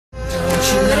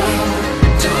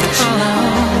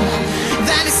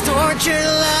that is torture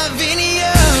loving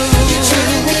you. You're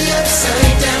turning me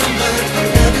upside down, but I'm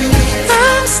loving it.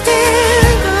 I'm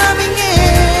still loving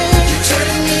it. You're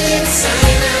turning me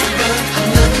inside out, but I'm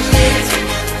loving it.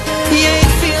 Yeah,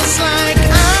 it feels like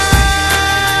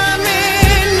I'm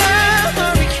in a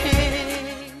hurricane.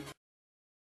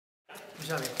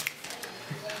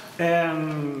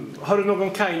 Har du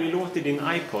någon Kylie-låt i din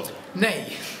iPod?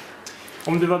 Nej.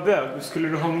 Om du var bög, skulle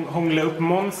du hångla upp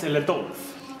Måns eller Dolph?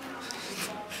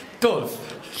 Dolph.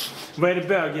 Vad är det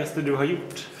bögigaste du har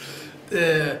gjort?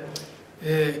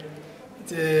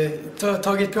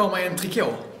 Tagit på mig en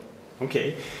trikå.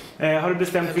 Okej. Har du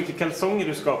bestämt vilka kalsonger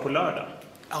du ska ha på lördag?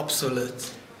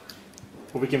 Absolut.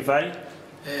 Och vilken färg?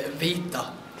 Vita.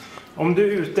 Om du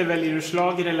är ute, väljer du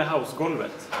schlager eller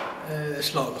housegolvet?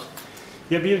 Slager.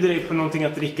 Jag bjuder dig på någonting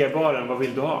att dricka i baren. Vad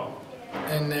vill du ha?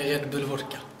 En Red Bull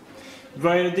vodka.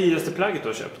 Vad är det dyraste plagget du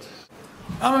har köpt?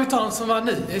 Ja, men vi tar en som var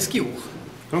nu. Det är skor.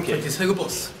 Okej. Faktiskt Hugo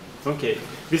Boss. Okej.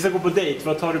 Vi ska gå på dejt.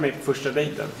 Vad tar du med på första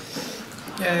dejten?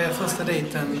 Första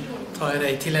dejten tar jag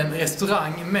dig till en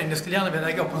restaurang. Men jag skulle gärna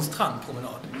vilja gå på en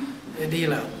strandpromenad. Det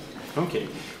gillar jag. Okej.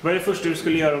 Vad är det första du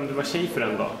skulle göra om du var tjej för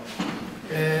en dag?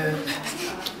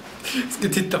 Ska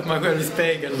titta på mig själv i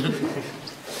spegeln.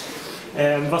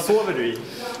 Vad sover du i?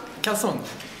 Kalsong.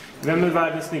 Vem är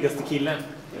världens snyggaste kille?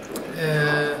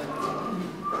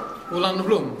 Orlando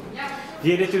Blom.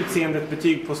 Ge ditt utseende ett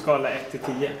betyg på skala 1 till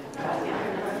 10.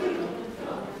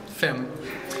 5.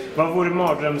 Vad vore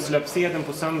mardrömslöpsedeln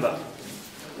på söndag?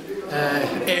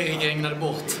 Erik regnade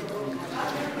bort.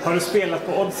 Har du spelat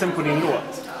på oddsen på din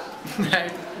låt? Nej.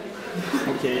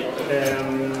 Okej.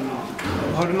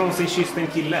 Har du någonsin kysst en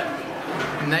kille?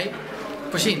 Nej.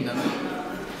 På kinden.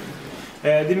 Det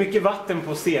är mycket vatten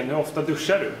på scen. Hur ofta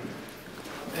duschar du?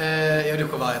 Jag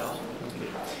duschar varje dag.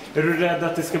 Är du rädd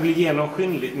att det ska bli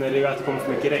genomskinligt när det kommer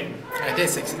för mycket regn? Nej, det är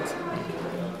sexigt.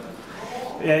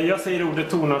 Jag säger ordet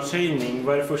tonartshöjning.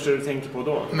 Vad är det första du tänker på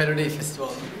då?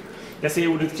 Melodifestivalen. Jag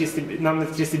säger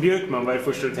namnet Christer Björkman. Vad är det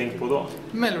första du tänker på då?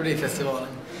 Melodifestivalen.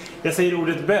 Jag säger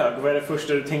ordet bög. Vad är det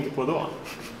första du tänker på då?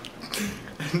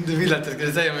 Du ville att jag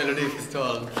skulle säga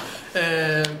Melodifestivalen.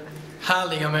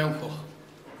 Härliga människor.